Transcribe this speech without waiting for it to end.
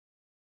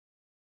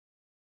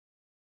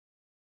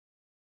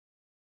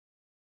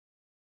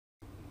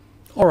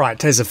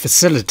Alright, as a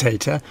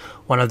facilitator,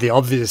 one of the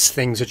obvious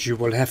things that you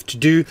will have to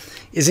do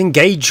is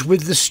engage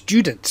with the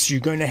students. You're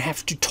going to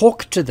have to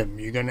talk to them.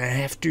 You're going to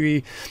have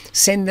to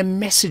send them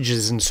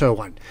messages and so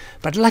on.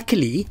 But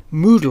luckily,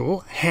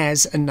 Moodle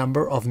has a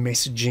number of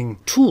messaging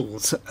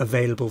tools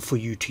available for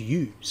you to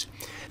use.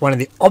 One of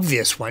the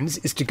obvious ones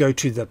is to go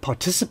to the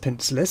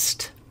participants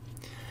list,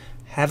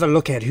 have a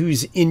look at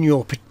who's in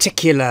your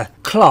particular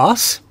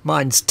class.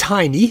 Mine's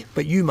tiny,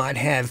 but you might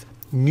have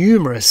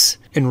numerous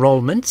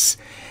enrollments,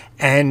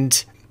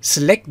 and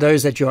select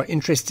those that you are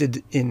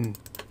interested in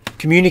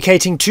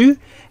communicating to,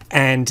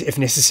 and if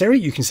necessary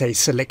you can say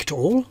select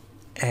all,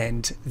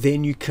 and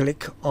then you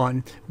click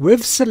on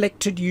with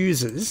selected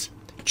users,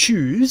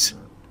 choose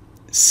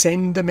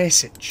send a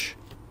message.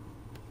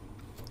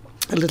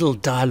 A little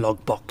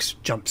dialog box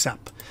jumps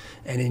up,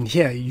 and in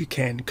here you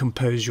can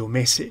compose your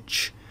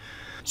message.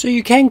 So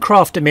you can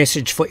craft a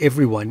message for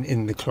everyone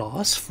in the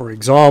class. For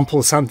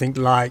example, something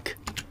like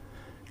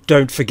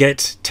 "Don't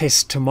forget,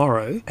 test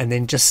tomorrow," and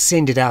then just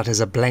send it out as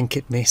a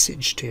blanket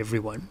message to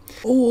everyone.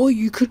 Or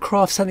you could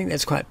craft something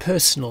that's quite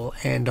personal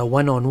and a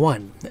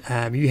one-on-one.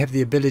 You have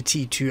the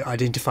ability to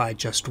identify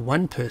just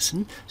one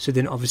person, so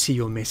then obviously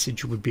your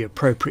message would be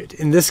appropriate.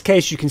 In this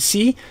case, you can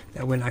see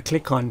that when I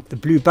click on the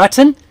blue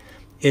button,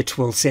 it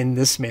will send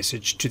this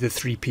message to the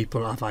 3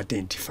 people I've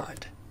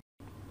identified.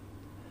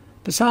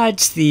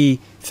 Besides the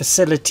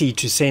facility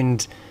to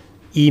send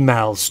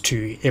emails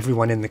to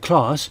everyone in the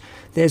class,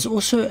 there's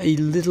also a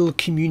little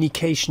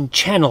communication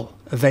channel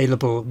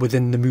available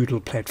within the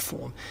Moodle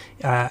platform.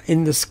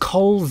 In this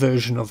Cole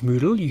version of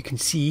Moodle, you can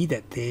see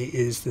that there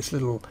is this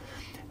little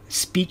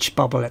speech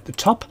bubble at the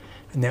top,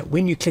 and that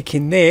when you click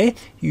in there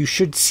you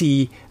should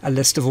see a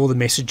list of all the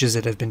messages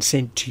that have been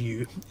sent to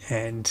you,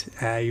 and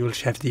you'll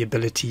have the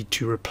ability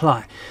to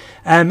reply.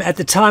 At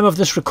the time of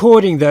this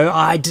recording though,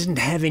 I didn't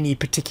have any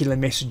particular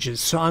messages,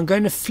 so I'm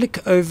going to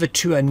flick over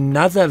to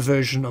another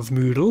version of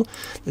Moodle.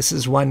 This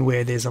is one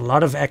where there's a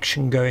lot of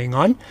action going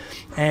on,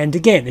 and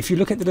again, if you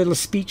look at the little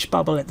speech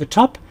bubble at the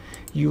top,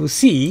 you will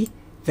see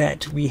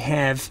that we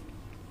have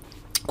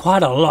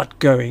quite a lot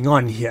going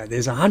on here.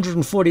 There's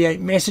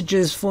 148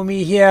 messages for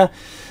me here.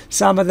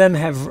 Some of them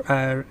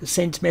have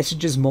sent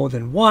messages more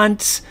than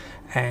once,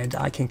 and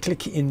I can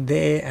click in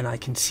there and I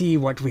can see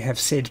what we have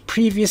said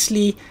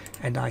previously,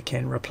 and I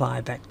can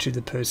reply back to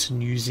the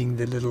person using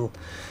the little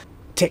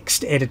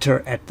text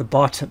editor at the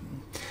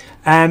bottom.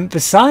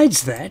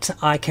 Besides that,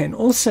 I can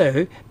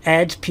also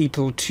add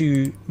people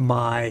to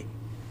my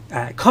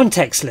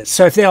contacts list.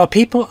 So if there are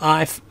people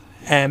I've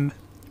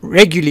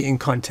regularly in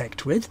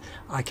contact with,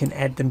 I can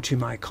add them to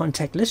my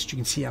contact list. You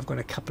can see I've got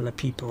a couple of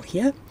people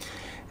here,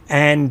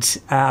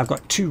 and I've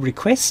got 2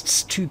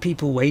 requests, 2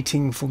 people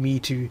waiting for me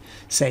to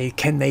say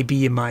can they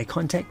be in my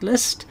contact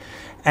list,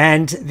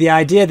 and the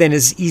idea then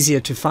is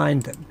easier to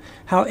find them.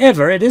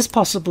 However, it is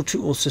possible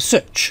to also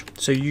search,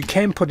 so you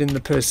can put in the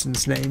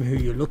person's name who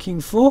you're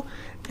looking for,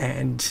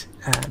 and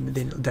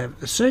then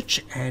the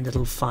search, and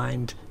it'll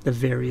find the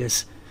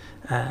various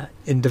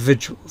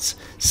individuals.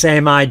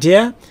 Same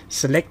idea,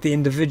 select the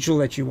individual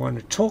that you want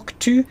to talk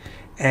to,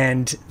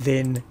 and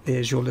then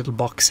there's your little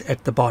box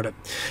at the bottom.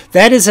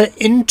 That is an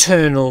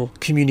internal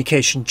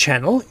communication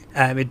channel.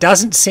 It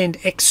doesn't send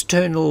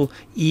external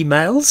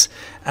emails.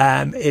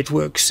 It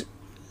works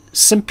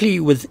simply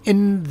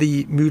within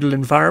the Moodle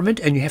environment,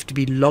 and you have to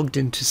be logged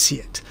in to see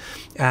it.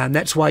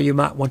 That's why you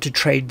might want to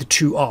trade the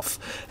 2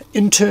 off.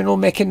 Internal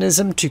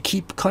mechanism to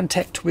keep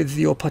contact with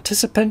your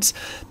participants,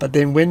 but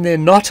then when they're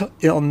not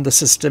on the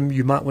system,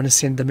 you might want to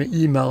send them an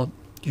email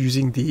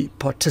using the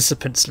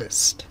participants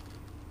list.